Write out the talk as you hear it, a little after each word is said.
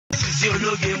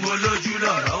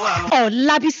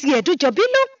Ọlábísí Ẹ̀dújọbí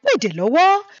ló ń pèdè lọ́wọ́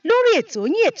lórí ètò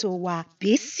yín ètò wa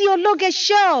Bísí Ológe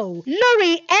Show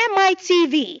lórí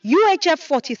MITV UHF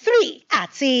 43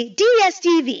 àti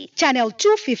DSTV Channel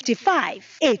 255.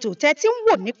 Ètò tẹ́tí ń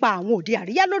wò nípa àwọn òde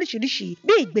àríyá lóríṣiríṣi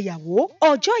bí ìgbéyàwó,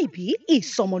 ọjọ́ ìbí,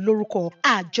 ìsọmọlórúkọ,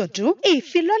 àjọ̀dún,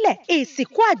 ìfilọ́lẹ̀,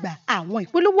 ìsìnkú àgbà, àwọn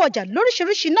ìpolówó ọjà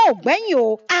lóríṣiríṣi náà ò gbẹ́yìn o.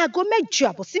 Aago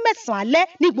 8 sí 9 alẹ́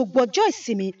ní gbogbo ọjọ́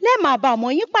ìsinmi lẹ́ẹ̀ máa bá ọmọ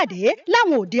yín pàdé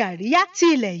láwọn òde àríyá ti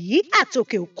ilẹ̀ yìí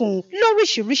àtòkè òkun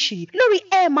lóríṣiríṣi lórí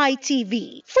MITV.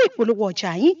 Fún ìpolówó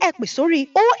ọjà yín ẹ pè sórí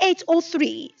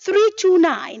 0803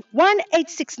 329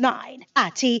 1869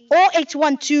 àti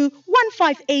 0812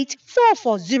 158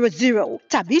 4400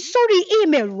 tàbí sórí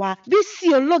ímeèlì wa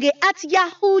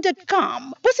bisiologe@yahoo.com.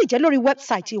 Bó sì jẹ́ lórí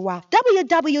wẹ́bsáìtì wa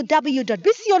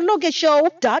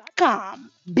www.bisiologeshow.com.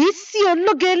 Bísí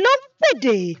Ológe ló ń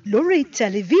pèdè lórí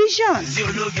tẹlifíṣàn. Bísí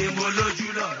Ológe mo lójú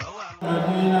lọ́rọ̀ wà.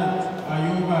 Madina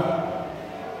Ayuba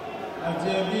àti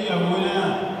ẹbí ìyàwó náà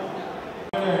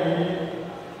bẹ̀rẹ̀ rí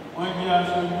wọ́n jẹ́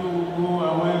aṣojú gbogbo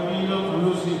àwọn ẹbí lọ́tún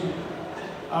lósì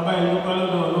abá ìlú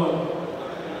pẹ́lọ́dọ̀ ọlọ́run.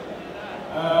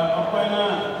 Ọpẹ́ náà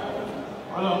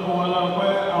ọlọ́pọ̀ wọn lọ́pẹ́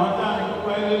àwọn táà ń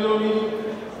dúpẹ́ lé lórí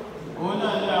òun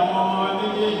náà ní àwọn ọmọ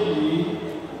méjèèjì yìí.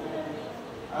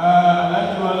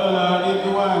 Olajumoke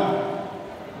Ridwan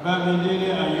Bamidele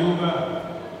Ayuba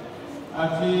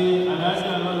àti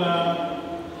Olajumoke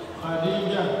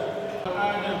Khadijah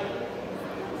Adam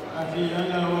àti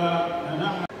ìyáláwa Nana.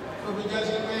 Ó fi jẹ́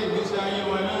sí pé ìgbésí ayé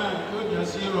wa náà yóò jẹ́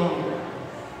sí rọrùn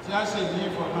tí a sì ní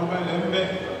ìfọ̀kànbalẹ̀ ń bẹ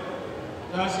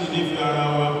tí a sì ní fi ara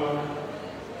wa.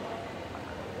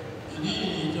 Ìdí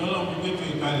ìjọlọ́ fi gbé tó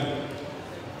ìkalẹ̀.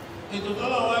 Ètò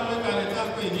tọ́lọ̀ wá gbé kalẹ̀ tá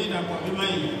pè ní ìdàpọ̀ mímọ́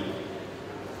yìí.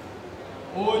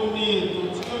 Ó ní ètò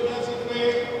tí ó jẹ́ sí pé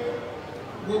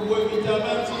gbogbo ibi tí a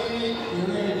bá ti rí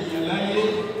ìrìn ènìyàn láyé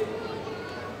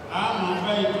a máa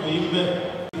bá ètò yìí bẹ̀.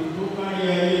 Ètò kárí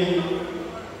ayé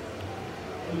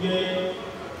jẹ́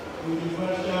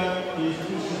universal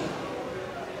institution.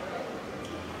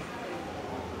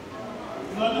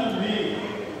 Lọ́nà míì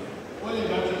ó lè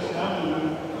bá ti ṣàmù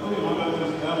ó lè má bá ti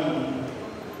ṣàmù.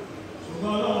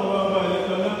 Ṣùgbọ́n ọlọ́run wá bá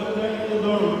ẹ̀kọ́ látọ́jọ́ tó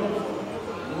dọ́rùn.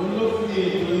 Òun ló fi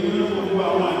ètò yìí ló gbogbo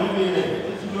àwọn àníbí rẹ̀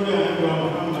títí lórí àníbí wa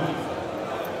Muhammad.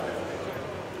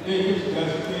 Léyìn ìṣìkà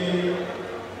sí pé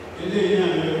eléyìí náà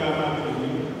ló ká máa pè ní.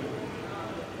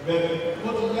 Bẹ̀rẹ̀ ó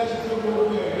ti já sí pé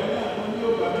gbogbo ẹ̀rọ náà tó ní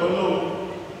ògbà tọ́lọ́.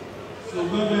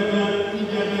 Ṣùgbọ́n dandan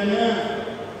ìjẹta náà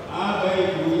á bá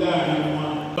ìlú láàrin wọn.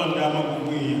 Lọ́nà àmọ́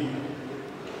gbogbo èèyàn.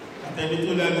 Àtẹni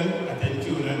tó lájú, àtẹni tí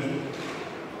ò lájú.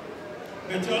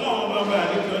 Bẹ̀tẹ̀ ọlọ́run bàbá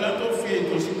àdéjọ́ ọlá tó fi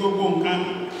ètò sí gbogbo nǹkan.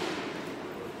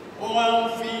 Ó wá ń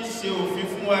fi ṣe òfin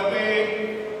fún wa pé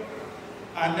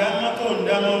àdámọ́ tó ń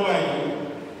dámọ́ wà yìí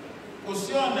kò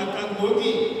sí ọ̀nà kan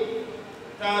gbòógì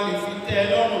tá a lè fi tẹ́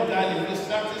lọ́rùn tá a lè fi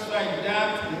satisfy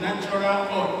that natural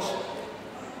urge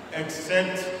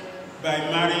except by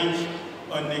marriage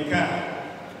or Nikkah.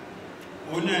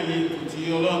 Ó náà ní ìtùtù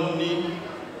ọlọ́run ní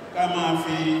ká máa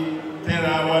fi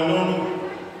tẹ́ra wa lọ́rùn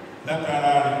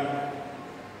látara rẹ̀.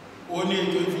 Ó ní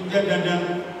ètò ìfijẹ́ dandan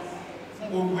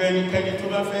gbogbo ẹnikẹ́ni tó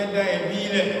bá fẹ́ dá ẹbí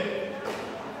ilẹ̀.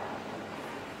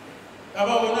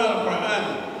 Tàbáwọ́ náà Al-Qur'an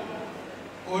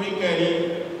orí kẹrin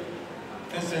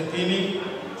ẹsẹ̀ kìíní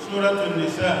Suratul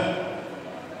Nisa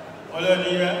ọlọ́ni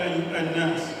ya ayyuhan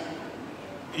nas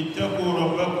ittaqu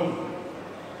rabbakum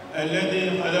alladhi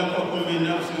khalaqakum min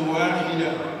nafsin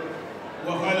wahidah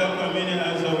wa khalaqa minha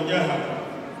zawjaha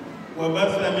wa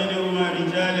batha minhuma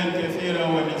rijalan kathiran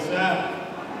wa nisaa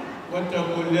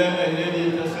واتقوا الله الذي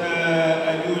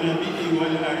تساءلون به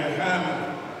والأرحام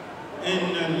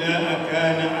إن الله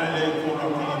كان عليكم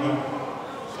رقيبا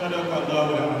صدق الله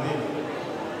العظيم.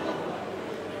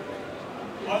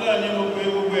 Ọlọ́run ni mo pè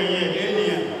gbogbo ẹ̀yin ẹ̀dẹ́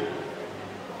ènìyàn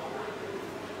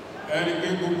ẹni pé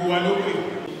gbogbo wa ló pè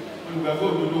olùgbàgbọ́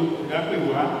òdodo kò dápè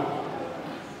wá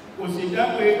kò sì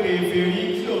dápè èfèrí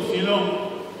tí ò sí lọ́hùn.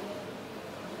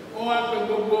 Ó wá pè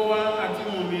gbogbo wa àti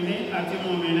mùmìnì àti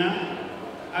mùmìnà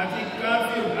àti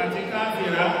káfíù àti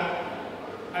káfíra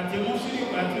àti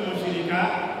mùsùlùmí àti mùsùlùmí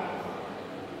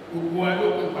gbogbo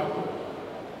alókè papọ̀.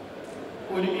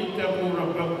 Ó ní ittaqu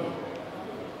rabbakum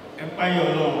ẹ̀páyọ̀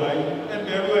ọlọ́ọ̀bá yìí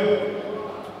ẹbẹ̀rú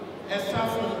ẹ sá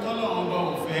fún tọ́lọ̀ọ̀bá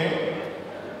òfẹ́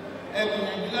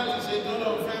ẹgbìyànjú láti ṣe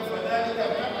tọ́lọ̀ọ̀fẹ́ fàdálíkà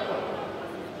kápọ̀.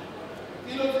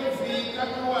 Kí ló fi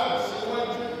kápọ̀wà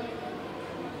síwájú?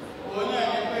 Òun náà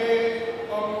ní pé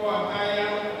ọkọ àkáyá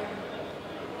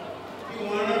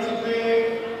wọ́n rántí pé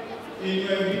inú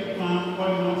ẹbí kan kọ́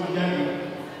ni wọ́n ti jáde,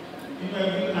 inú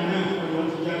ẹbí kan náà kọ́ ni wọ́n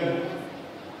ti jáde.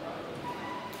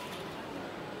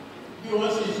 Bí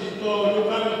wọ́n sì ṣe tọ́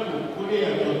olúkálùkù kó lè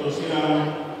yàtọ̀ ọ̀tọ̀ọ̀tọ̀ síra wọn.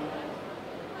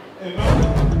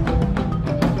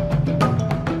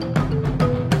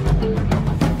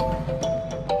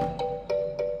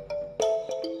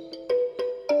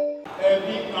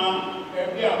 Ẹbí kan,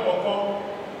 ẹbí àkọ́kọ́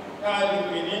tá a lè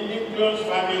pè ní nucleus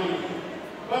family.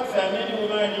 Family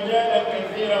máa ń jẹ́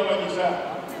ẹ̀kẹ́fẹ́ra wọn nìṣà.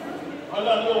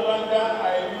 Ọlọ́run wá dá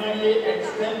àìmọye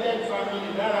extended family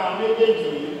lára àwọn méjèèjì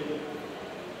yìí.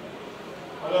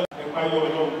 Ọlọ́run ẹ̀pá yọ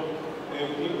ọlọ́run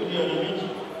ẹ̀kú ní ọ̀nà méjì.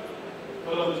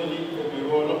 Ọlọ́run ti ní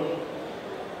ẹgbẹ̀rún ọlọ́run.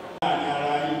 Láàrin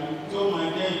ara yìí tí ó máa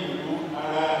jẹ́ ìdùnnú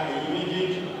ara ẹ̀yìn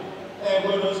méjèèjì. Ẹ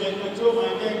gbọ́dọ̀ ṣe pé tí ó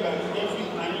máa jẹ́ ìgbà tó dé fún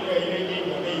ìpànìyàn ẹ̀yìn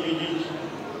méjèèjì ọ̀bẹ méjèèjì.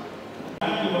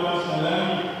 Láti wọ́n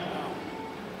sàlámì,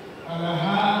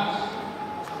 Alhaj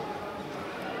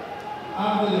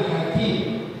Abdul Hakim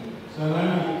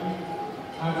Salami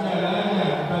àti Alhaja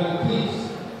Balkis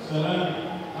Salami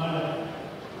ọ̀nà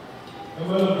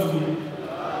ẹgbẹ́ ọ̀dọ́gbìn.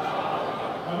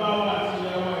 Bàbá wa àti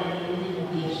ìyàwó ẹni orí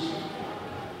kejì.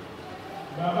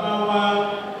 Bàbá wa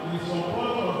with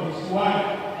support of his wife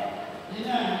nínú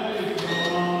àìmọ́ lè fi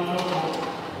ọmọ lọ́wọ́.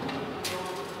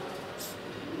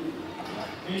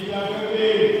 Ìjà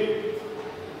pẹ́pẹ́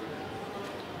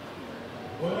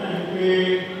wọ́n náà ń pé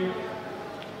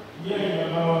yẹ́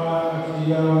ìjọba wa àti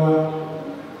ìyàwó wa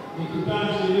ìkúta ń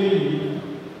ṣe léyìí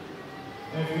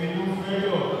ẹ̀fínú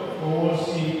fẹ́lọ̀ ọwọ́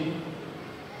sí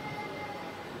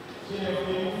ṣe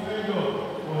ẹ̀fínú fẹ́lọ̀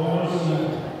ọwọ́ sí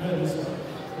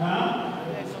náà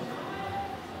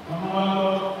ọmọ wa lọ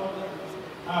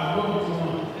àgbọ́n tí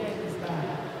wọ́n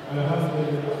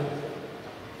alhamdulillah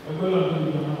ẹgbẹ́ lọ́dún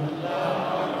ìjọba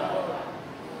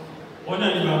wọ́n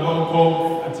náà ní bàbá ọkọ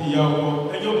àti ìyá ọkọ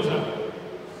ẹjọ́ òkúta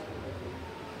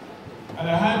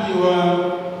Alhaji wa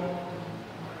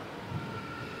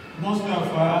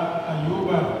Mustafa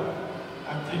Ayuba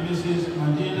àti Mrs.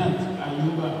 Madinat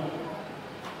Ayuba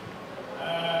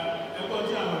ẹgbọ́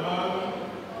tí àwọn bàbá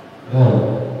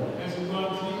ẹ̀sùn gbọ́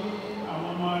tí àwọn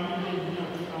ọmọ arílẹ̀ ìgbìyàn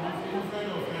pé àwọn fi ń fẹ́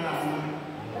lọ fẹ́ àwọn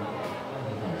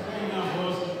sẹ́yìn náà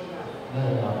bọ́ọ̀sì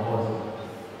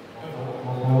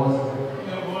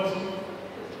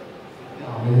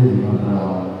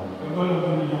ẹgbọ́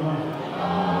lọ́gbọ́n ìjọba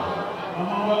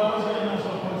ọmọ wa tó sẹ́yìn náà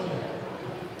sọpọ́tì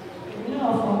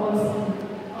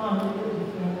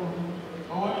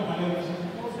ọwọ́ ìpàdé sí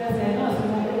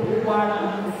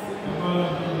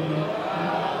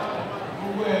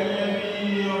gbogbo ẹ̀yẹ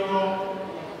bí ọkọ̀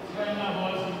sẹ́yìn náà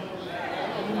bọ́ọ̀sì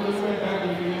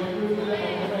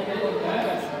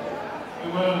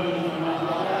ẹgbẹ́ lọ́gbọ́n ìjọba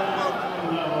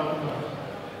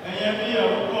ẹ̀yẹ bí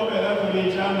ọkọ̀ bẹ̀rẹ̀ tó lè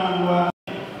chairman wa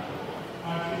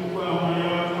àti gbogbo àwọn ẹ̀yẹ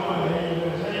wa tó wà lẹ́yìn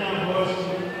rẹ̀ sẹ́yìn náà bọ́ọ̀sì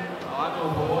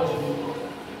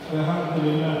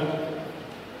alhamdulillah.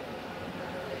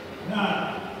 Náà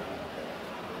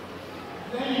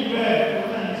lẹ́yìn bẹ́ẹ̀ ó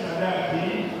náà ní sàdáàkì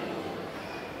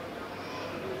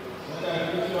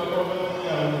tí ọkọ̀ bọ́ sí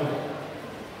àwọn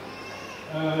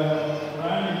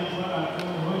ráàlì ní wọ́n àti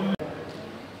ọ̀hún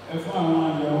ẹ̀fọ́ àwọn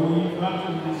àyàwó ní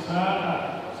báńkì ní sáà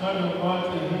sọ́dọ̀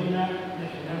pọ́ọ̀tì ìhìnà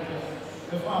ìṣẹ̀dájọ́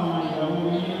ẹ̀fọ́ àwọn àyàwó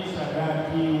ní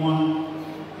sàdáàkì wọn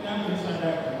ní àmì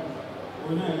sàdáàkì ó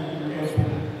náà ní ẹ̀fọ́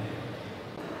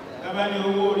bá ní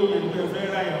owó orí ẹgbẹ́ fẹ́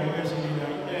ráyàwó ẹ̀sìn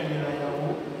ìrìnàyàwó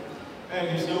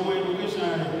ẹ̀lìsanwó education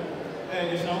rẹ̀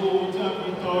ẹ̀lìsanwó owó tí wọ́n fi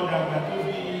tọ́ dàgbà tó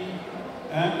fi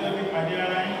ẹ̀ẹ́fẹ́ pàdé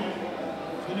ara yìí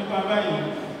tó nípa báyìí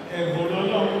ẹ̀gbọ́n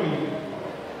lọ́lọ́pẹ̀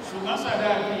ṣùgbọ́n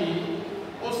sàdáàkì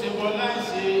ó ṣe bọ́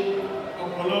láìṣe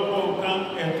ọ̀pọ̀lọpọ̀ nǹkan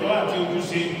ẹ̀tọ́ àti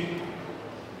ojúṣe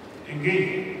ẹ̀gẹ́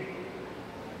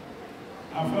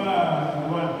afárá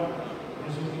ìwà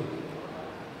ẹ̀sọ́kè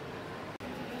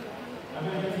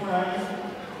abẹ́rẹ́ fúnra yìí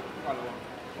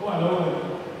ó wà lọ́wọ́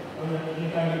ọ̀nà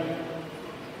ìdíkàrí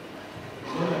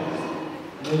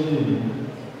lẹ́yìn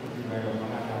ìgbàyọ̀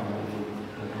mọ́láka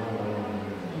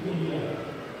ìgbìyà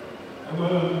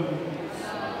ẹgbọ́lọ́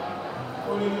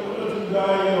olóòtú gba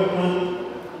ayé ọ̀kan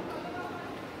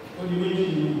ó di méjì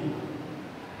ní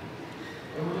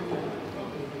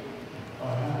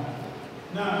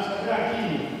náà sàdáàkì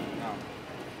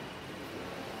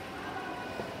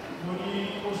mo ní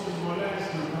ó sì mọ́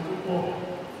láìsí ìkan tó pọ̀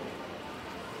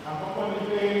àkọ́kọ́ ní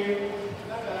pé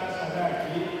látara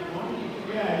sàdáàkì wọ́n ní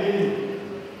ìpínlẹ̀ àlẹ́yìn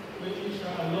pé insha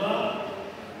Allah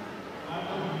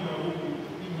àtọ́jú ọ̀wọ́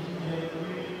níbi jíjẹ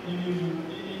nínú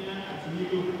níná àti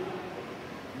nílò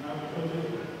ní àbúkọ́jọ́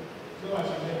tí ó wà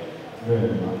sílẹ̀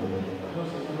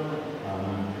lọ́sẹ̀ lọ́rọ̀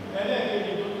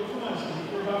ẹlẹ́ẹ̀kejì tó tó túnmà sí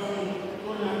tó bá fún tó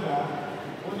náà gbà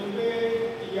ó ní pé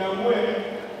ìyàwó ẹ̀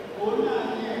ó náà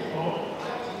ní ẹ̀tọ́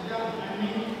láti dáhùn ní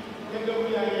gẹ́gẹ́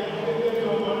bí ayé gẹ́gẹ́ bí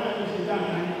ọkọ náà ní ṣe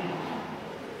dáhùn ní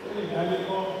ó lè dá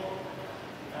lékọ́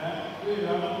ó lè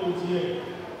dá mọ́tò tiẹ̀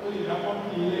ó lè dá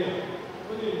pọ́pì ilẹ̀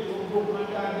ó lè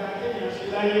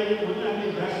láyé mo ní àmì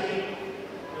ìdáṣe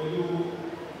pẹ̀lú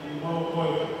ìmọ̀ ọkọ̀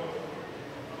ẹ̀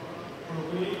ọ̀rọ̀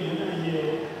pé ìyẹn náà yẹ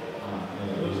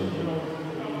lóṣù tí wọ́n fún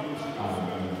mi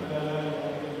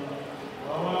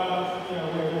àwọn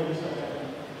ìyàwó ẹgbẹ́ ìṣẹ̀lẹ̀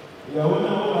ìyàwó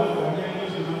náà wà pàdé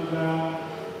lóṣù máa gba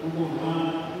gbogbo nǹkan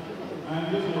àti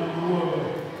lóṣù máa gbowó ọ̀rọ̀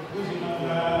lóṣù máa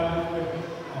gba ẹgbẹ́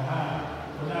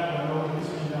ọ̀dà àgbàlọ́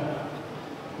lóṣù ìdá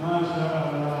máa ṣe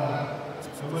àbàlá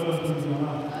ẹgbẹ́ lọ́dún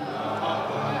ìjọba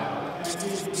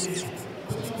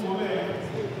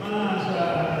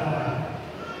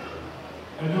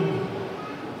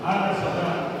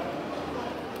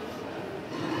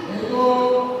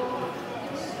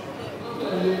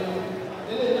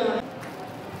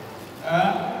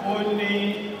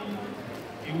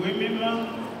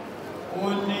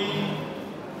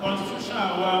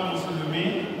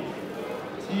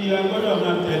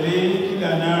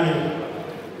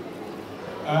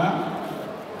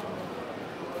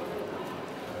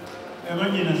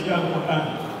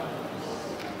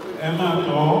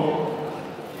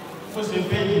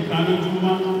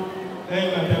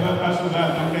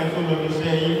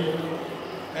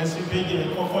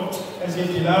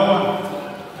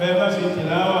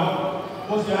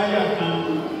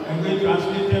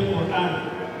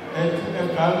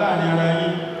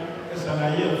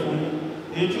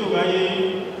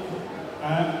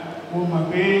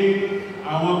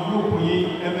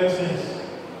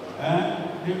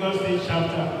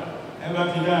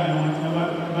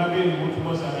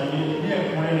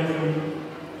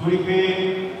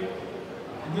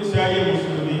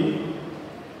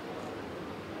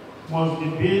must be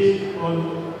based on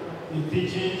the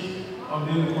teachings of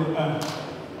the Quran.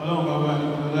 Ọlọ́run bàbá ní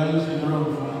ọlá yóò ṣe lọ́rọ̀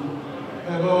fún wọn.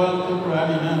 Ẹgbẹ́ wa tó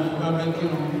Kùránì náà tó bá fẹ́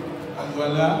kírun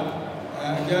àlùwàlá,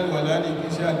 ajá àlùwàlá ní kìí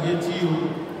ṣe àgétí o,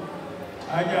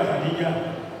 ajá àfàdíjà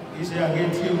kìí ṣe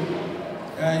àgétí o,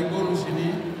 ìgbóòrùn sí ní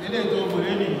ilé tó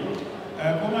gbòrè ní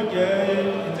kó má jẹ́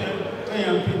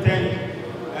èèyàn pítẹ́ni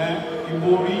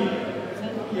ìborí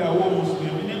fún ìyàwó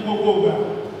mùsùlùmí ní gbogbo ìgbà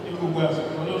ní gbogbo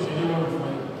àsìkò lọ́sẹ̀ ní lọ́rọ̀ fún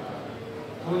ẹ.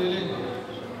 Ó lélẹ̀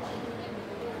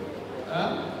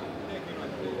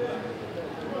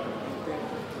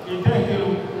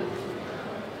ìtẹ́kẹ̀rù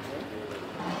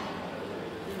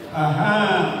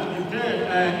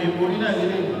ìborí náà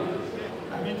lélẹ̀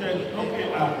àbítẹ̀ lókè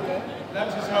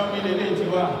láti sáwọ́ lélẹ̀ tí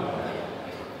wà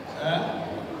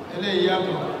ilé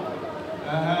ìyàtọ̀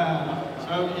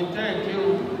sáwọ́ ìtẹ́kẹ̀rù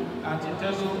àti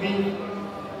tẹ́sùbí.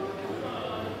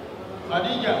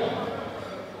 Khadijah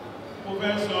ó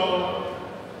fẹ́ sọ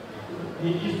the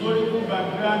historical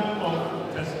background of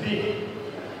tasbih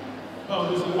báwo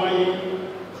ló ṣe wáyé.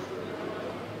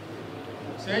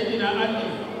 Sayyidina Ali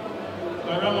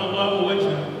karramallahu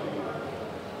wajhahu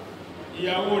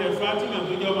ìyàwó rẹ̀ Fatima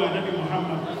tó jẹ́ ọmọ Ànábì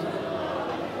Muhammad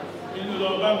inú lọ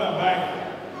bá bàbá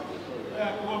ẹ̀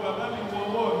wọ́n bàbá mi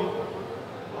wọ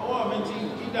ọwọ́ mi ti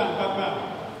dídà pápá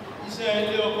iṣẹ́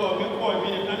ilé ọkọ mi pọ̀ mi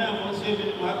nìkan náà mọ́ sí èmi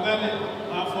máa gbálẹ̀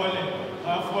máa fọlẹ̀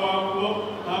máa fọ àwọ̀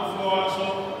máa fọ aṣọ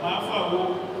máa fàwọ̀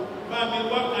bá mi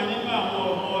wákan nínú àwọn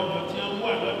ọmọ ọ̀dọ̀ tí wọ́n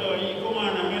wà lọ́dọ̀ yìí kó máa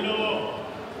ràn mí lọ́wọ́.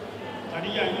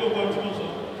 Khadijah yóò gbọ́ tí wọ́n sọ.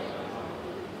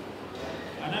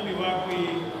 Ànábì wá pé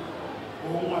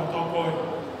òun àtọkọ ẹ̀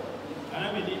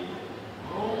Ànábì ní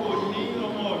òun kò ní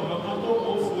ọmọ ọ̀dọ̀ kan tó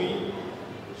kó fún yín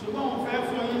ṣùgbọ́n òun fẹ́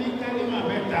fún yín ní kẹ́límà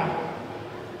mẹ́ta.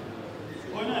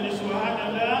 Wọ́n náà ní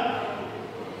subhanallah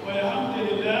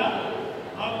walhamdulillah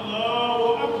Allahu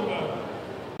akbar.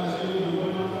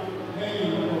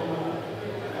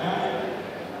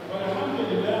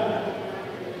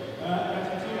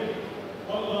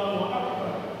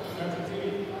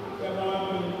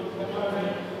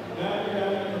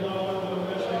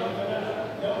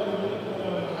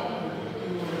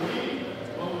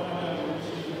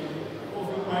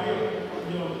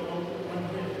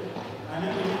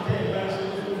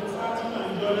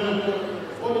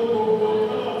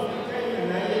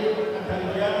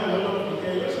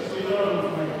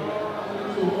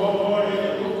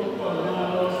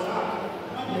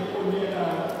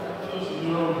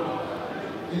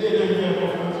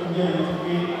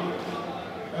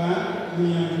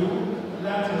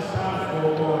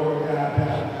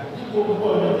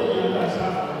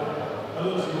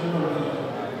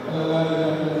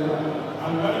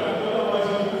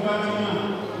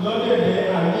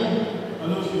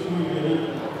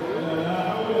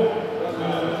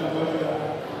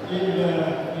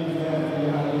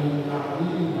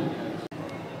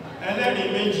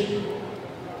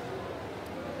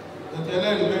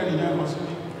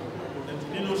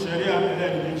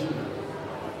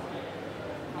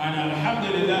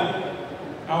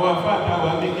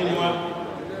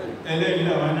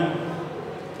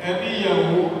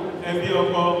 ẹbí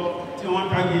ọkọ tí wọ́n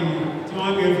kágìlì tí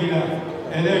wọ́n gẹ fìlà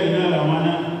ẹlẹ́rìí náà làwọn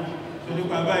náà tó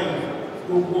nípa báyìí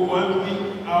gbogbo wọn bí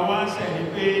àwọn àṣẹ̀rí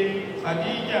pé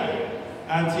Khadija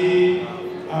àti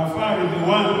àfáàrí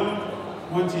Ridwan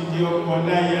wọ́n ti di ọkọ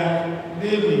láya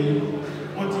léèlè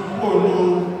wọ́n ti kú ònú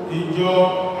ìjọ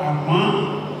àmọ́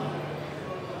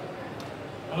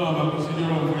ọlọ́run bá kò sí ní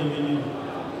ọ̀rọ̀ fún ìdíyìn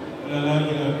ọlọ́lá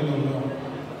ìlàkílọ̀lọ́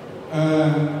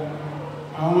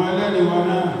àwọn ẹlẹ́rìí wa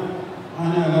náà wọ́n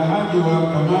ní Alhaji wa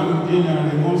Kamaluddin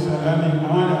Arimu Salami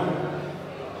àwọn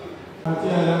àti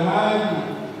Alhaji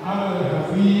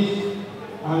Al-Hafiz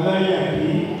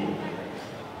Alayani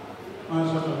máa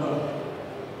sọ́tọ̀lọ́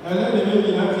ẹlẹ́rìí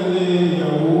méjì láti ilé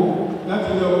ìyàwó láti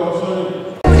ilé ọkọ sọ́rọ̀.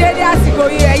 Dédé àsìkò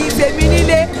yìí ẹ̀yin tèmi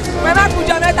nílé ẹ má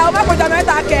kújọ mẹ́ta ó má kújọ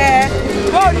mẹ́ta kẹ́ ẹ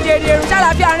bóòlù dèrè èrò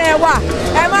ṣàlàfíà rẹ̀ wà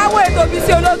ẹ má wo ètò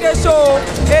Bísí Ológe show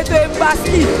ètò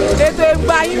ìgbàsí ètò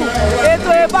ìgbàyùn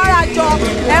ètò ìbárajọ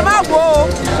ẹ má wo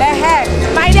ẹ̀hẹ́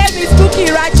my name is Kuki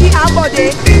Raji Ambode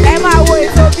ẹ má wo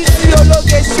ètò Bísí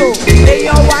Ológe show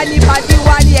èèyàn wa ní pàdé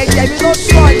wa ní ẹ̀jẹ̀ mi ló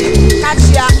sọ̀ ní catch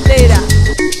ya later.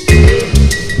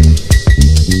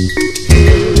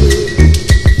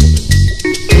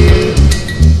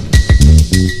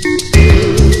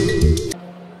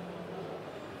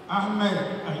 Ahmed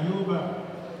Ayuba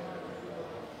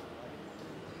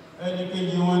ẹni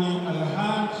kejì wọn ni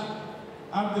Alhaj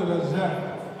Abdulrazak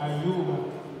Ayuba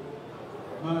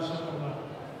Masha Allah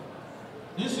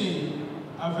nísìnyí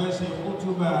afẹ́sẹ̀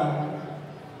kútúbà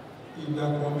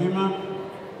ìgbàgbọ́ mímá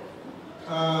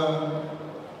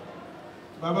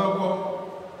bàbá ọkọ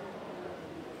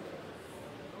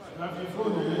láti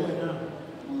fóònù lẹ́yìn náà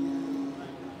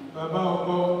bàbá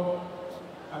ọkọ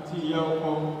àti ìyá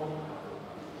ọkọ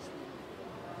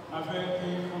afẹ́ kí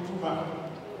kútúbà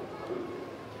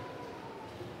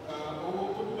owó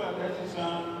kútúbà tẹ́sí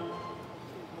san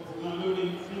òfin lórí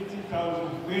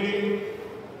 50,000 péré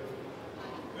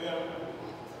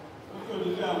ó tó lè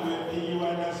lé àwọn ẹbí yí wá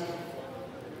dá sí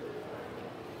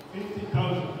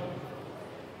 50,000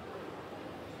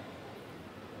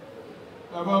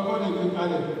 bàbá ọkọ lè gbé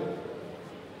kalẹ̀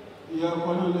ìyá ọkọ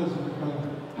náà lè sì gbé kalẹ̀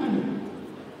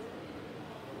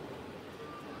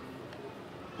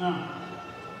náà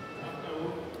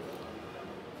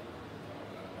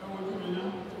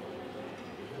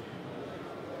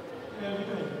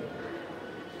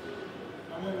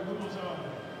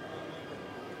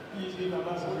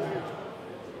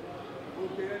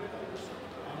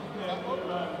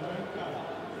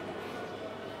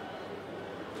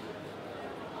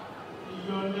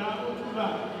ìyọ̀nda ó túbà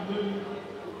ìlórí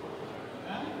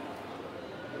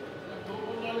ẹ̀tọ́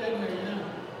ó lọ́lẹ́gbẹ̀ yìí náà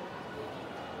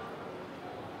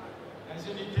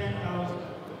ẹ̀sẹ̀ ní 10,000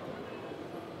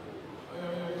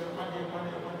 ọ̀yọ̀yọ̀yọ̀ pàdé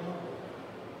agbàmọ̀dé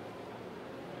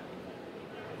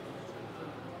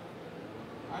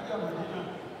náà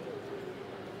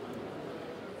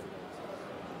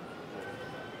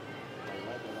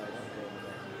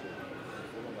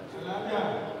alábíà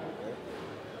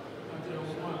àti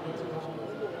ọ̀pọ̀ àgbẹ̀tí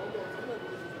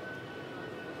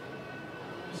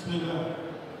Bismillah.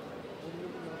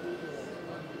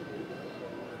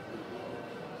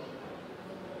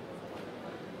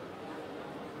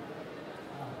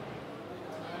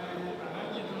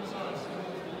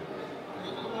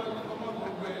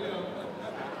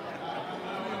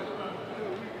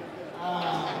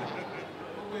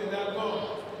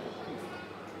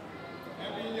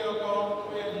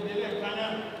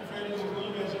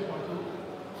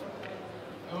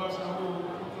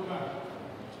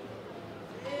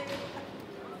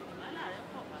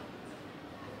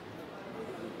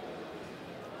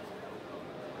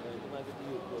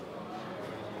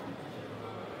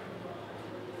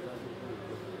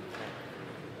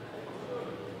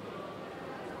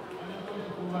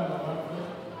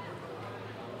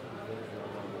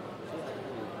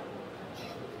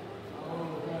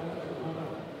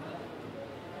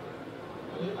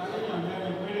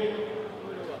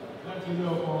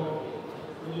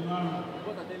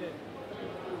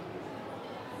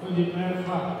 Di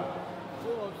mẹ́fà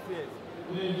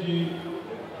léjì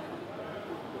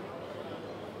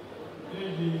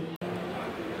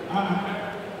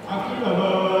akíbàbá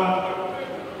wa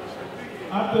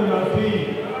Abdulrafi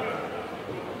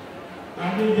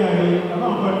Adéjàre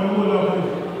aláǹfà ní owó lọ́pọ̀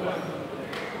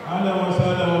alẹ́wọ̀sá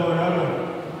alẹ́wọ̀ bàrábà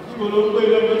tí mo ló gbé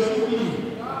lọ́pọ̀ sí kí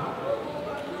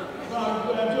máa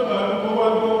gbé ẹjọ́ bàá gbọ́ wá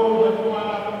gbọ́ ẹ̀fún wa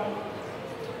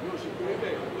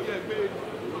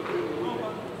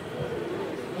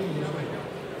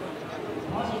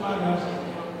wọ́n sì máa dá sí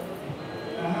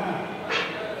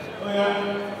ọ̀yá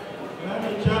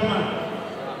ìrànlẹ́ chairman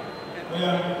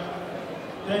ọ̀yá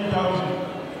 10,000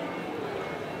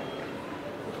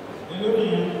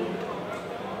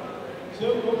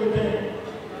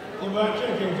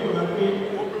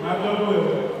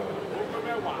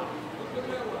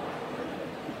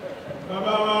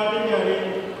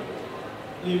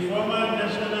 the former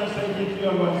National Secretary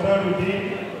of Ansarudeen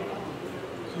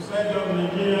Society of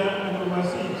Nigeria and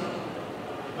overseas,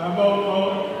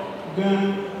 about gun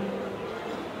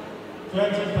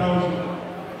 20,000.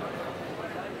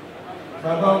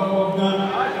 Baba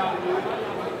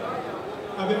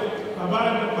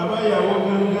Yawo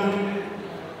Gun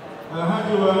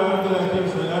Alhaji wa Abdulatif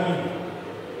Salami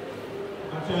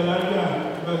àti Alhaja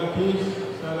Balkis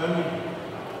Salami.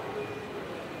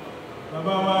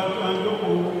 Baba wa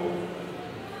Anjoko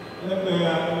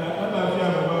lẹ́gbẹ̀ẹ́ àlàáfíà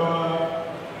baba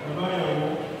Yawo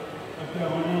àti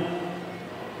àwọn náà.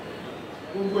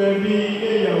 Gbogbo ẹbí ilé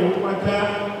ìyàwó pátá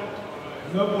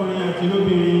lọ́kùnrin àti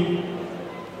lóbìnrin.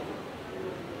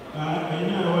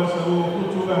 Ẹ̀yin àwọn sanwó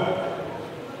kútúbà.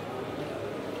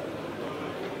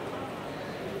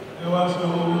 Ẹ wá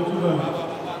sanwó kútúbà.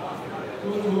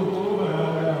 Kútúbà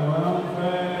àwọn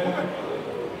fẹ́.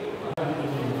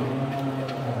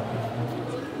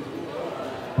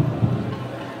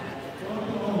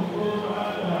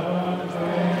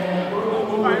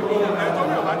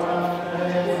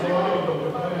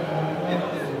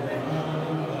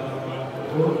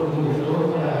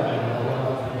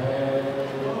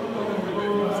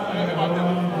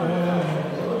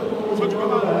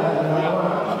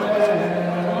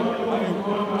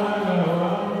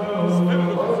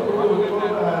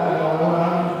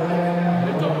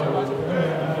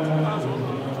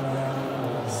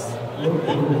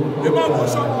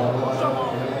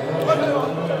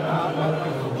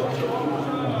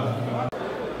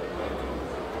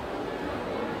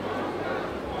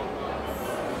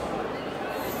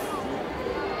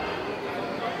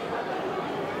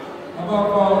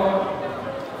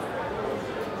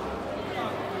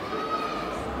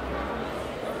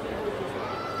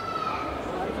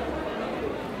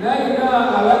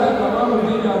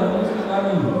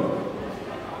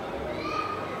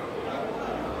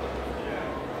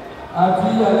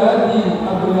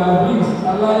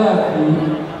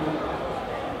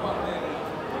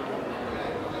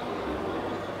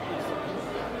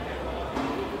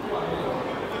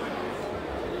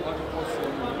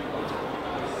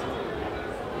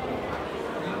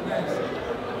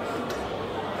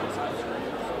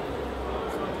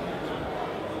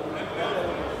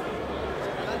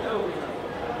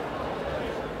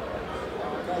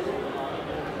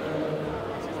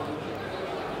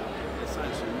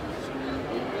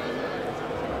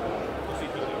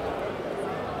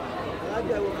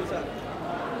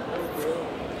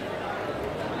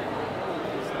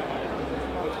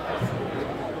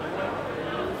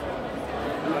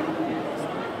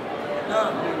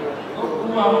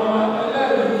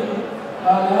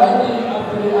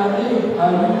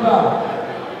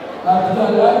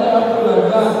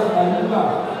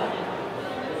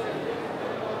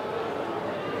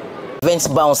 Event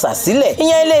bouncer sílẹ̀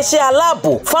ìyẹn iléeṣẹ́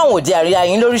aláàbò fáwọn òde àríyá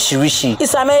yín lóríṣiríṣi.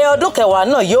 Ìsàmẹ́yẹ ọdún kẹwàá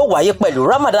náà yóò wáyé pẹ̀lú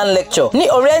Ramadan lecture ní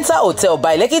Oriental Hotel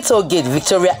by Lekki Toll Gate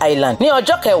Victoria Island ní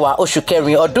ọjọ́ kẹwàá oṣù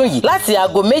kẹrin ọdún yìí láti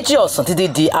aago 2 ọ̀sán títí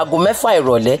di aago 6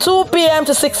 ìrọ̀lẹ́ 2 p.m.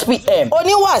 to 6 p.m.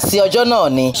 Oníwàásí ọjọ́ náà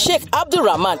ni Sheikh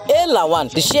Abdulrahman A. Lawan,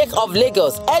 the Sheikh of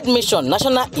Lagos Head Mission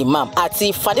National Imam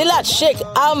àti Fadilat Sheikh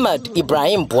Ahmed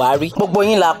Ibrahim Buhari. Gbogbo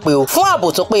yín la pè o fún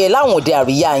ààbò tó péye láwọn òde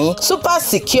àríyá yín. Super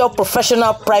Secure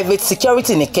Professional Private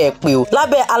Security ní kẹ́ ẹ pé o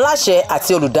lábẹ́ aláṣẹ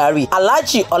àti olùdarí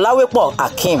Alhaji Ọláwépọ̀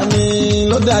Akeem.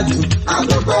 ló dájú.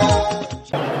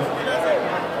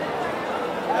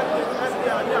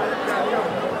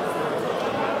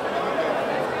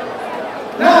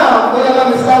 náà bóyá bá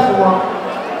mi sáàbù wọn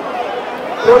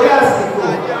torí àsìkò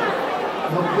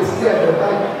mo pèsè ẹ̀dọ̀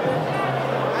báyìí.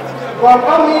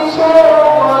 bọ̀bọ́ mi ṣé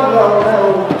wọn lọ rẹ o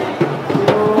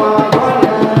ìwọ àwọn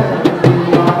yẹn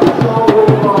ìwà tó wọn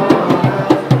lọ rẹ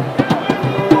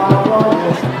ìwà àwọn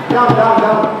yẹn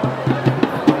dáhùn.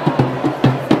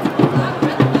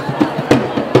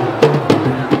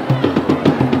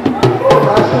 ó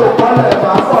bá ṣe òkọ́lẹ̀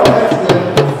bá pọ̀ lẹ́sẹ̀.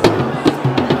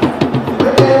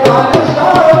 ìwà ní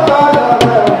sọ́ọ́ bá lọ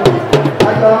rẹ o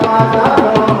àjọ máa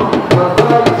dáná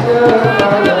bàbá iṣẹ́ bá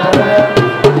lọ rẹ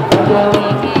àjọ.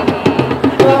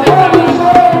 bàbá mi ṣe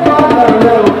é bá lọ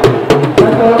rẹ o.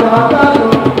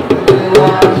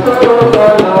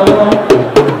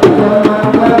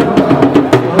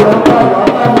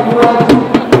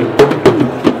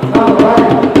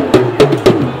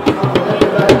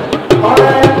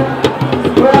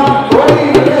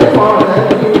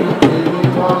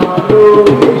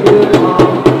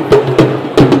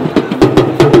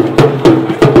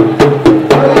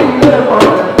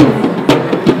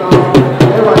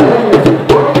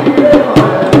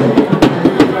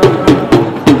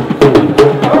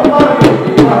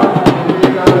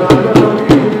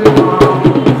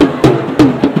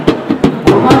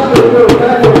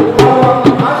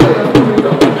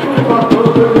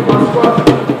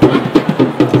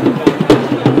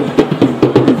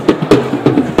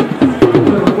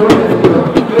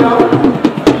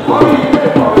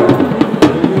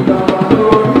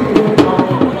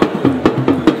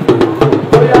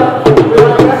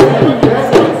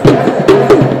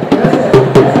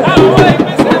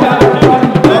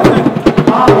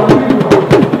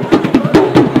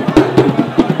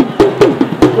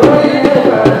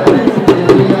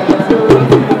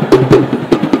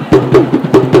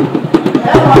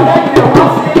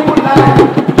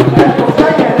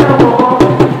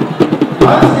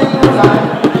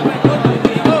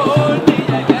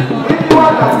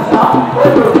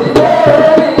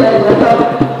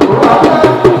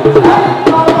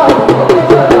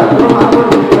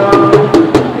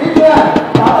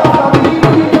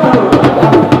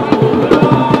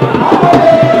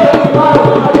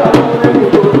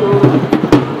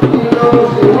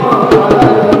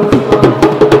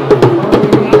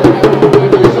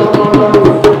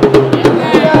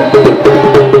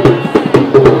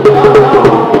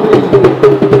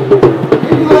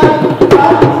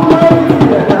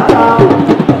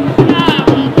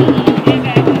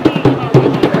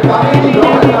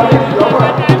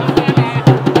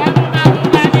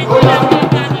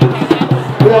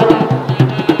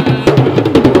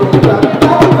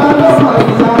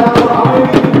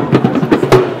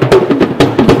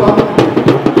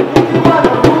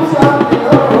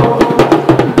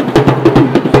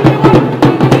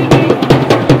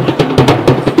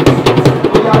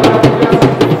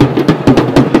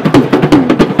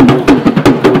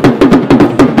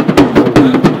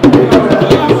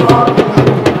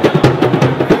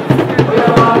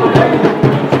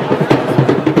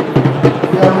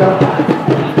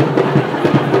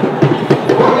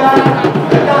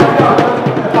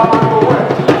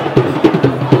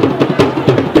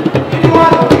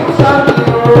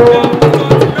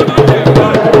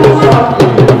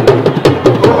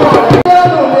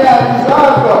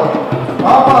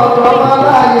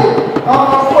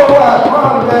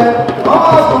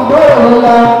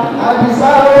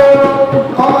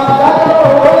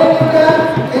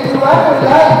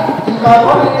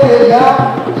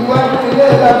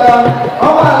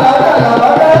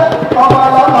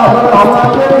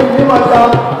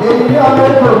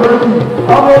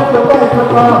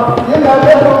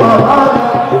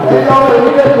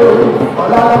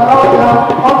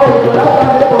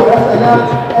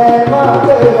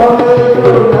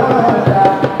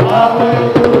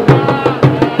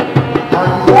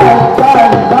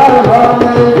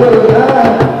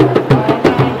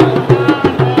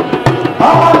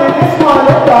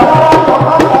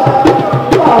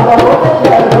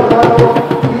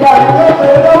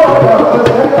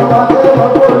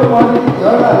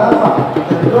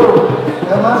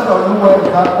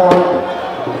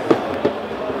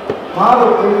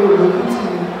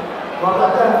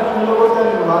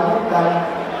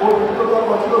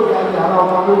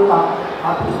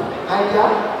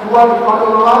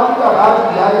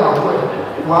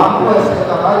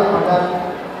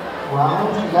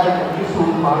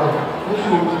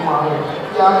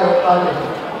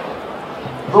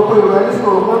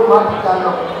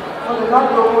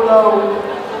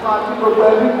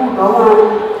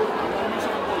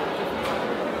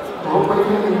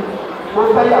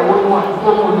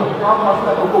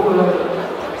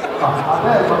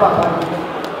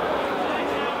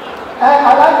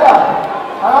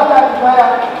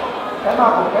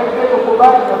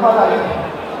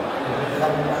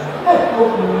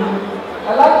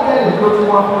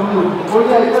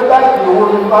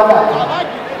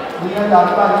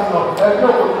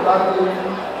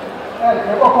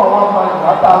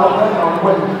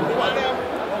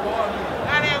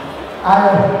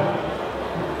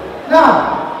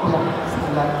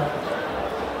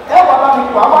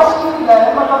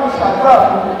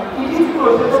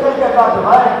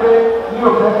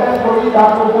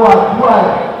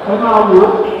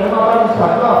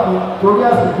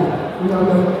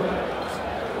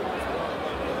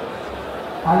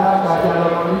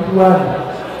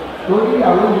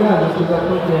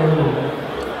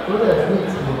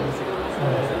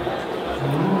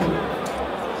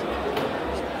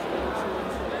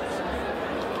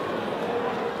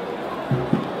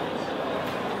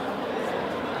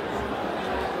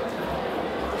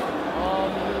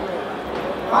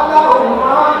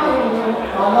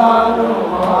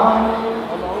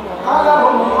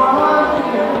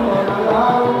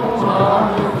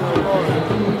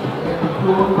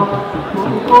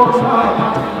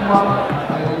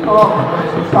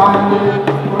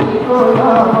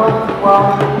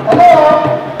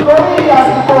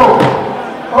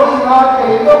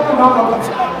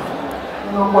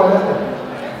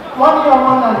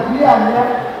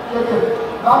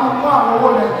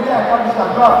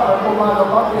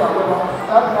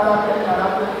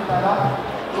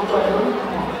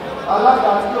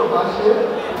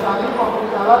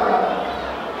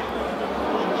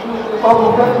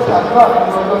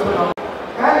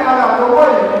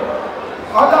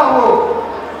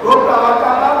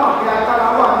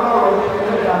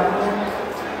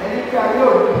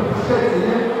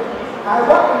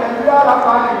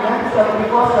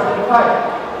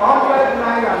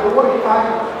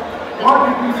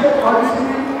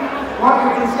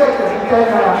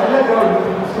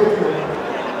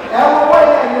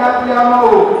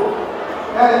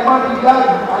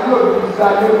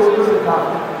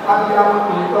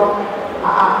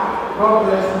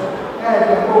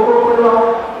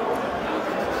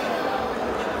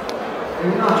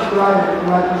 èyí náà ṣe láyé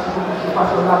ìwájú ṣe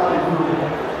fásọlá pẹ̀lú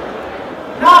rẹ̀.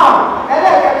 náà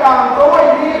ẹlẹ́ẹ̀kẹta owó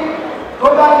ìní tó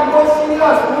bá ní kó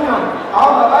serious múyàn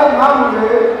àwọn bàbá ìmáàmù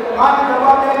rèé wá ní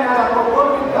lọ́wọ́ lẹ́yìn ara kan kó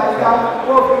ní ìgbàgbá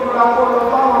kó fi múra kó lọ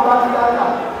fáwọn bá ti dájà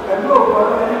pẹ̀lú òkú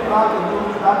ọdún ní ìbáàkì ní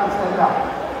láti sẹ́yà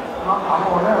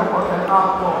àwọn ọ̀rẹ́ ẹ̀kọ́ tẹ̀ náà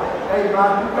pọ̀ ẹ̀yìn bá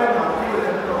dúpẹ́ náà kí ó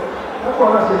lè lọ ẹ̀kọ́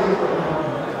náà ṣe ṣe pẹ̀lú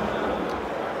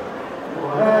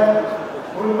ọ̀rẹ́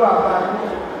olúwa àgbà ní.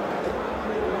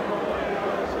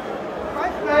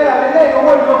 náírà nílé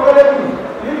owó ìlú kérésì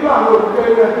nínú àwọn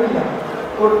olùkéré rẹ̀ ní ìyá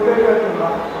olùkéré rẹ̀ ní ìlú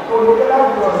olùkéré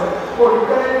àwùjọ rẹ̀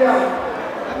olùkéré ní àwọn.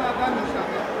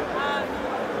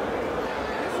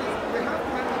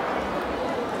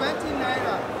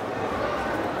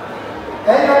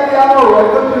 ẹ̀yìn ẹni àwọn òwò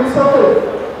tó fi sókè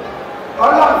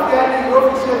ọlọ́run tí ẹni ló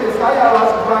fi ṣe lè sáyà wa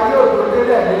ṣùgbọ́n ayé òdo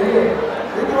délẹ̀ lérí ẹ̀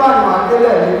nínú àná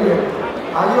délẹ̀ lérí ẹ̀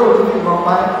ayé òdo fi mọ̀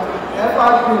pa ẹ bá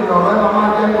fi ìrọ̀rẹ́ náà máa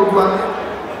jẹ́ gbogbo ayé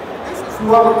tí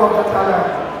wọ́n fi kọ́kọ́ tálà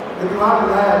èdè máa fi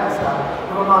láyà nìṣà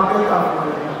wọ́n máa bẹ́ẹ̀ kà fún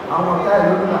àwọn ọ̀tá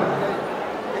ìlú náà.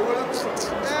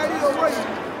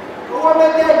 owó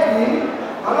méjèèjì yìí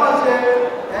ọlọ́run ṣe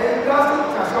ẹ̀yìn gíláàsì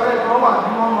kàṣọ́rẹ́ kan wà ní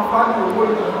wọ́n mọ fáàlì owó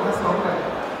ìjọba mẹ́sàn-án rẹ̀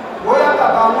bóyá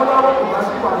bàbá wọn lọ́wọ́ kò bá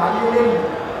sí wà láyé lẹ́yìn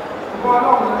ṣùgbọ́n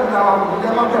ọlọ́run ló dá wa kò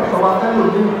jẹ́ mọ́kẹ̀tọ́ wa fẹ́lò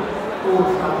ní kò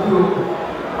sàbí o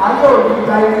ayé òní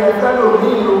gba ilé ẹ fẹ́lò ní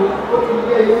ìlú ó ti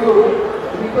gbé ilé o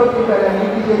ibi tó ti bẹ̀rẹ̀ ní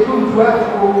ìdíje tó ju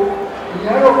ẹ̀fọ́ o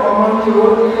ìyẹn rò pọ̀ mọ́ ní owó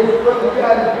ní ilé tó ti gbé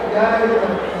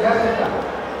ìyá síta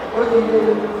ó ti gbé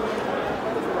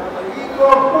ìgbò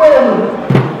kú èlò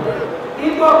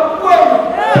ìgbò kú èlò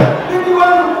níbi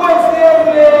wọ́n ń kó sí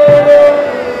ilé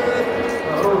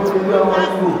ọ̀rọ̀ òṣèlú ọmọ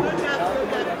ìgbò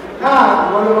náà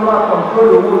wọ́n ló máa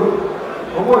kọ̀ǹtólò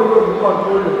owó yóò ní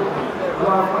kọ̀ǹtólò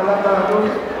àwọn alágbára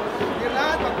lórí.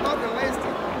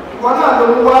 wọ́n náà ló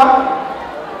ń wá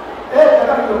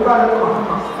ẹ̀ẹ́dẹ́gbẹ́ tó bá ní ọ̀hún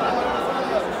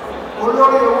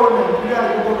olórí owó nàìjíríà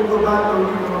ní gbogbo tó bá lórí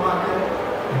ìjọba máa jẹ́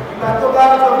ìgbà tó bá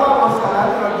ń sọ fún àwọn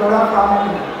sàlájì ọjọ́rá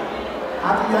fámìlì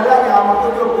àti yàláyà àwọn tó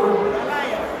jókòó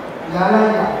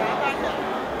yàláyà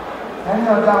ẹni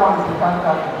ọjọ́ àwọn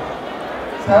ìsìnkáńtà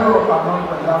sẹ́rù ọ̀pàmọ́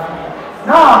pẹ̀lú àfihàn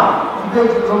náà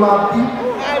ìbejì ló máa bí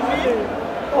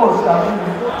ó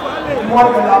ṣàbíyí wọ́n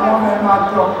lè làwọn ọmọ ẹ máa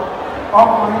jọ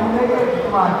ọkùnrin méjèèjì tó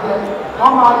máa jẹ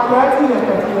wọ́n máa jọ ẹ́ tí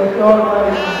ìrẹ̀kẹ̀tì ọ̀rọ̀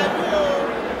ẹ̀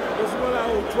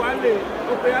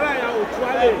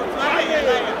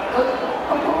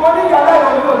wọ́n ní yàrá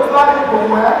ìwọ̀n ní òtún láti kò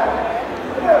wẹ́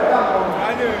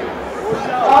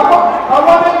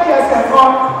ọmọ méjì ẹsẹ̀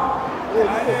kan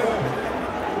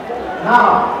náà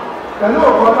pẹ̀lú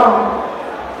ògbọ́n náà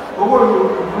owó ìlú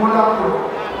ìmúlápò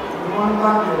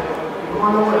ìmúlápò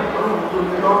ìmúlọ́wọ́ ìtọ́lù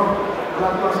ìtòlè lọ́rùn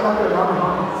ìlàjọ sábẹ̀ lọ́rùn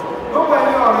náà gbogbo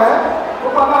ẹni ọ̀rẹ́ ó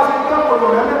bá bá ṣe kẹ́kọ̀ọ́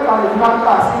ọ̀rẹ́ mẹ́ta lè máa ń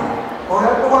kà sí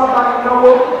ọ̀rẹ́ tó wá bá ní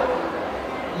náwó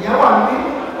ìyẹn wà ní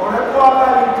ọ̀rẹ́ tó wá bá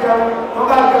ní jẹun tó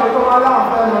bá jẹun tó wá láwọn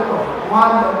fẹ́ lọ́tọ̀ wọ́n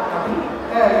á lọ tàbí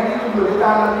ẹ̀rí ní ìlòrí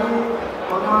dára ní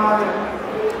ọ̀nà rẹ̀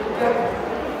jẹ́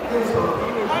kí n sọ̀rọ̀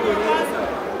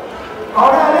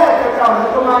ọ̀rẹ́ ẹlẹ́ẹ̀kẹta ọ̀rẹ́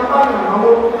tó máa ń bá ìrànwó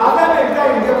abẹ́lẹ̀ ìjẹ́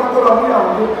ìjẹ́kọ́ tó lọ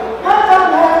níyàwó tó kẹ́kẹ́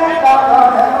mẹ́rin dáadáa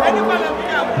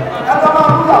ẹ̀rọ máa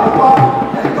ń múyàwó wá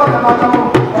ẹni tó lè máa jọmọ́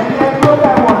ẹni ẹni tó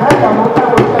bẹ̀ wọ̀n ẹ̀yàwó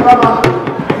tẹ́wọ̀ ìṣẹ́ bá máa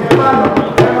ìyẹn máa lọ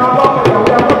ẹni ọgbọ́n ìyàwó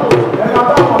yàwó ẹni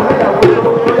ọgbọ́n ọ̀rẹ́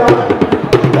ìyàwó tó yá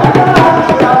kẹ́kẹ́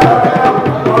mẹ́rin dáadáa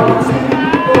ọ̀rẹ́ sí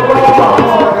tó gbọ́ àwọn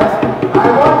ọ̀rẹ́ I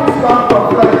want this one for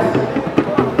friends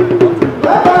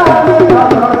kẹ́kẹ́ mẹ́rin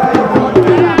dáadáa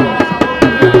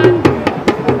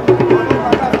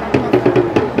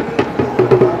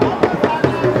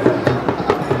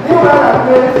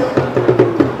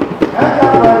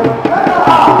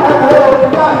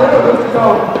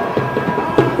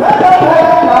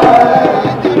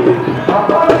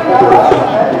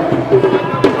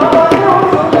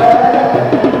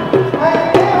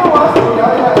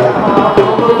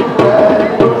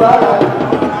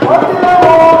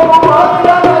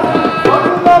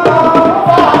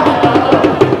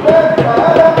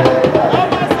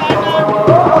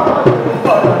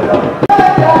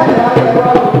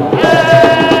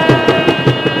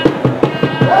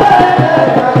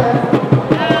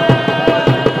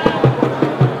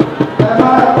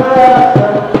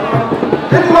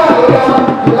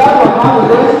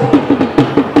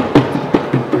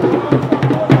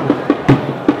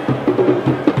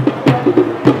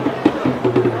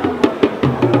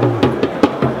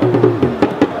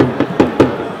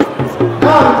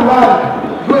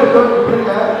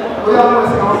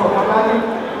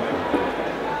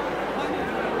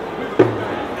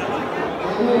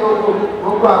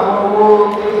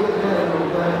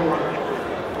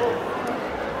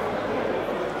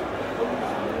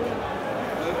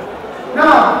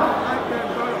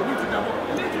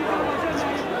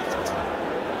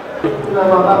Ilé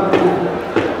bàbá mi kò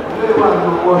ilé ìwà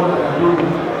ìlú wọn náà lórí.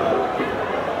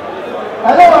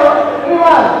 Ẹ̀lọ́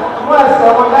níwà mú ẹsẹ̀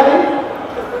wọn dání.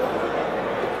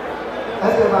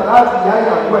 Ẹsẹ̀ bàbá ti yá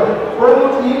ìyàwó ẹ̀. Ó ní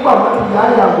ti yí pàmò ti yá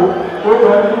ìyàwó. Ó lọ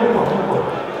ẹni ní pọ̀ púpọ̀.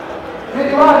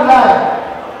 Níbi wà ńlá ẹ̀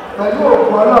pẹ̀lú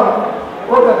òkú ọlọ́run.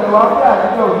 Ó bẹ̀rẹ̀ wá pé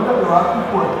àdúgbò òun bẹ̀rẹ̀ wá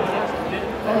púpọ̀ ẹ̀.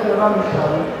 Ẹsẹ̀ bá mi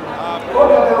ṣàlù. Ó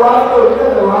bẹ̀rẹ̀ wá pé òun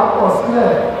bẹ̀rẹ̀ wá pọ̀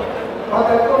sílẹ̀.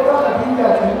 Ọ̀tẹ̀ tó bá Khadija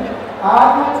sí.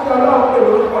 Àádú tí ọlọ́run pè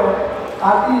lórúkọ ẹ̀.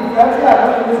 Àti ìfẹ́ tí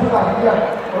àdúgbò ní Khadija.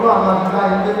 Ọlọ́run àwọn àgbà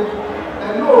ilé.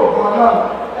 Pẹ̀lú òkú ọlọ́run.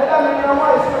 Ẹ̀dá mi ni ọmọ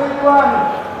ìṣẹ́lẹ̀ tó wà nù.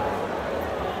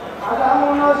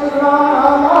 Àdámúná sí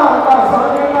máa máa ta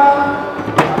sọ́dínlá.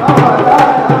 Àwọn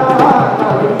àdáná máa ta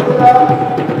lóṣèlá.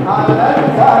 Àlẹ́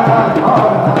ìjà náà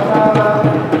ọ̀rọ̀ àdáná.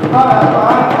 Máa bá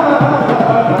náà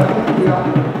ìyá.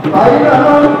 Báyìí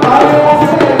náà parí wọ́n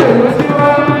sí èdè lóṣì wá.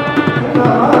 Nígbà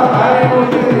máa parí wọ́n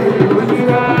sí èdè lóṣì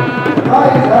wá.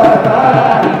 Báyìí náà dára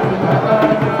ìjàmbá.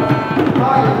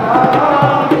 Báyìí náà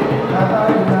ìjàmbá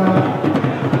ìjàmbá.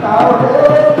 Àwọn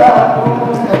èèyàn fún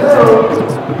ẹ̀lẹ́ o.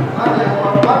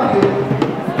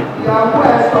 Ìyàwó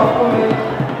ẹ̀ sọ fún mi,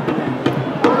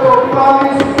 olóò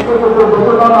promise gbogbo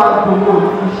tó bá máa gbogbo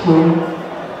ìṣòro.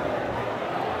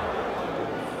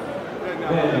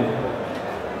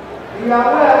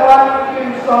 Ìyàwó ẹ̀ wá ní kí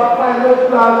n sọ fún ẹ lójú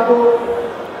aago.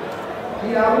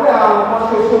 Ìyàwó ẹ̀ àwọn ọmọ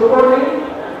ṣoṣo tó ní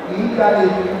kìí jalè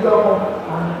ìjọba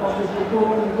àwọn ọmọ ṣoṣo tó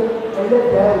ní ilé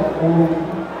ẹlẹ́dẹ̀ẹ́ òkòrò.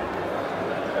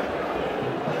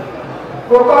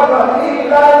 Kò gbọ́dọ̀ ní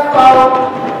ìlà ìpa ọ.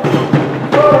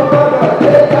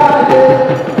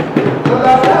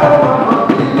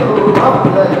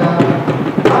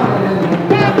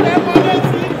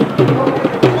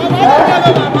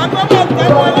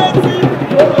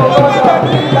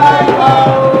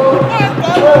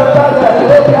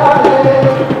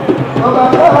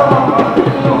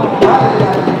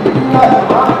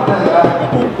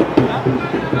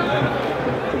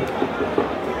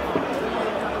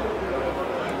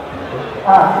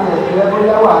 Àti ẹ̀jẹ̀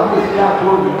bóyá wà ní èsì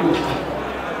àbúrò nìkú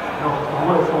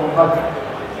àwọn ẹ̀fọ́ bá jù.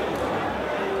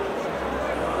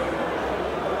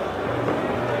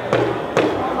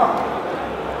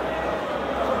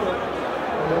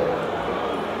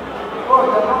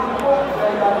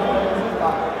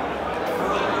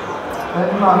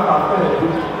 Ẹni máa kàfẹ́ ẹ̀dú.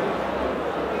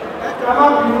 Ẹ má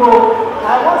bínú o,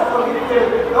 I want to give a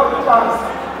double chance.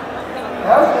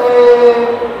 Ẹ ṣe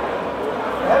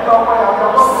ẹ̀dọ̀ ọmọ ìyàwó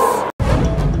ọkọ̀.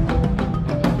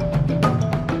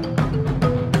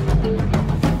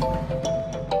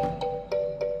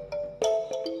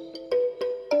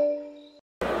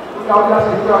 Ọjọ́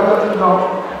ṣe jẹ́ ọjọ́ tí lọ.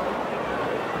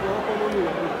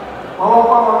 Ọwọ́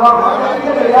pọ́nmọ́ náà máa ń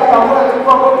kéde ìyá ìyàwó ẹ̀ tí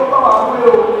wọ́n kó tó wà wúlé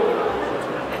o.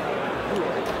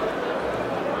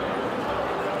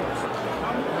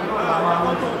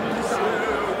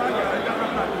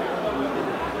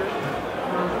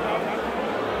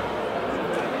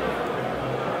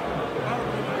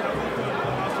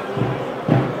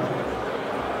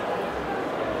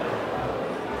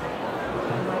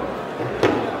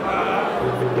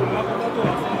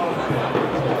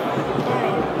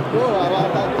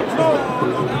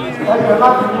 Ẹgbẹ́ má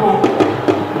ti kú o.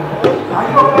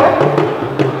 Àyè ọ̀fẹ́.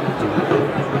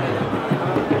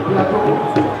 Ìyàtọ̀.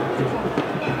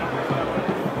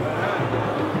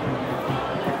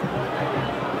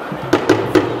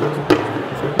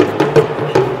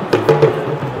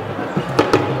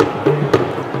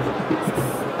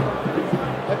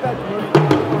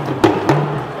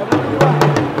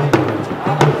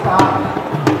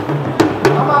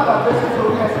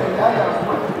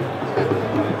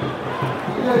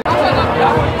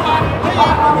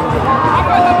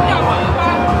 Apa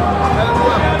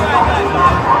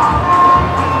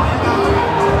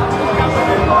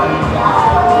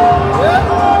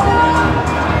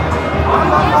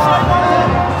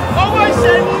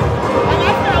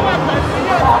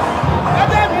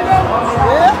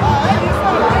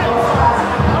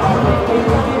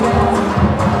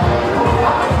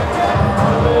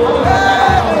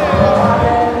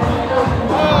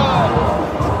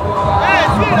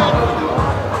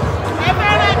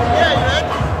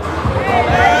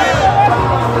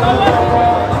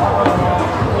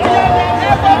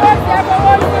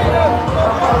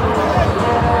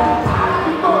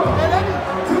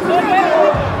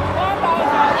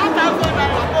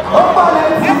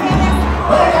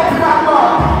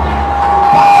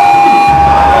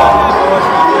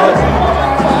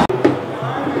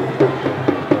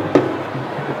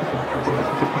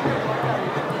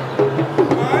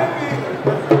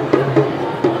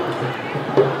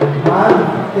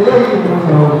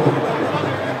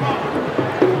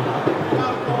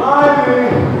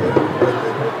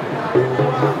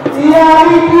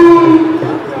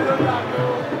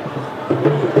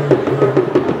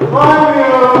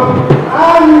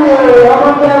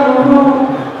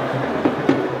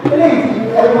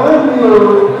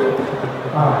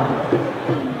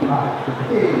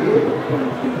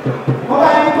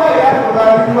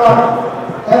lọ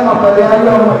ẹ mọ̀ pẹ̀lú ayé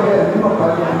ọmọ yẹn ní mọ̀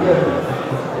pẹ̀lú ayé ẹ̀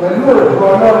pẹ̀lú òkú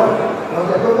ọlọ́run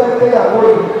ọ̀sẹ̀ tó fẹ́ gbéyàwó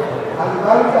yìí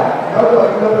àlùbáríkà lọ́dọ̀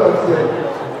lọ́dọ̀ tiẹ̀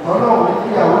ọlọ́run ní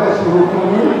kíyàwó ẹ̀ ṣòro fún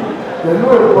yín pẹ̀lú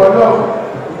òkú ọlọ́run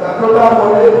ìgbà tó bá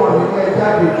wọlé mọ̀ nínú ẹ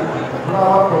jáde máa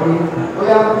wá pẹ̀lú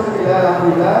bóyá kó sì lára kò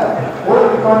lá ó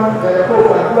ní kan bẹ̀rẹ̀ kó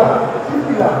gbàdúrà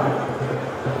títí là.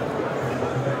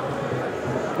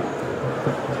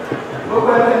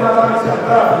 gbogbo ẹni máa bá mi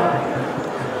ṣàdúrà fún.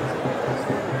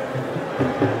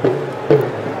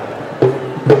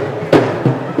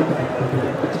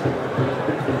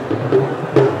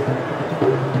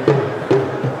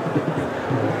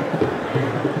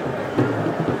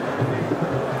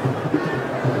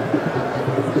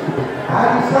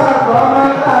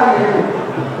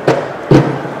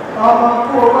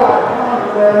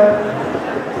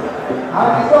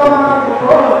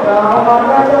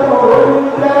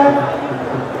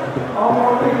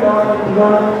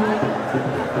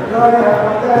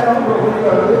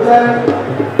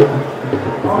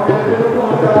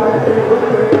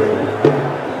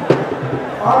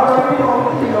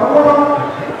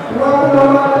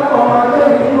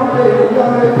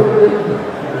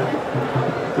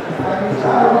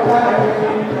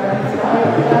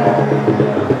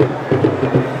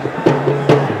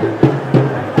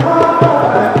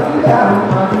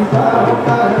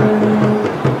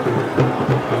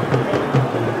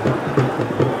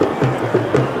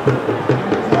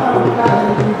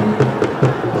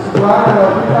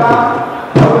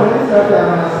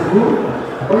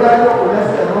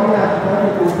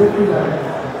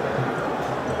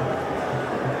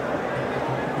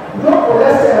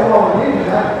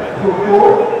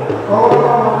 Oh,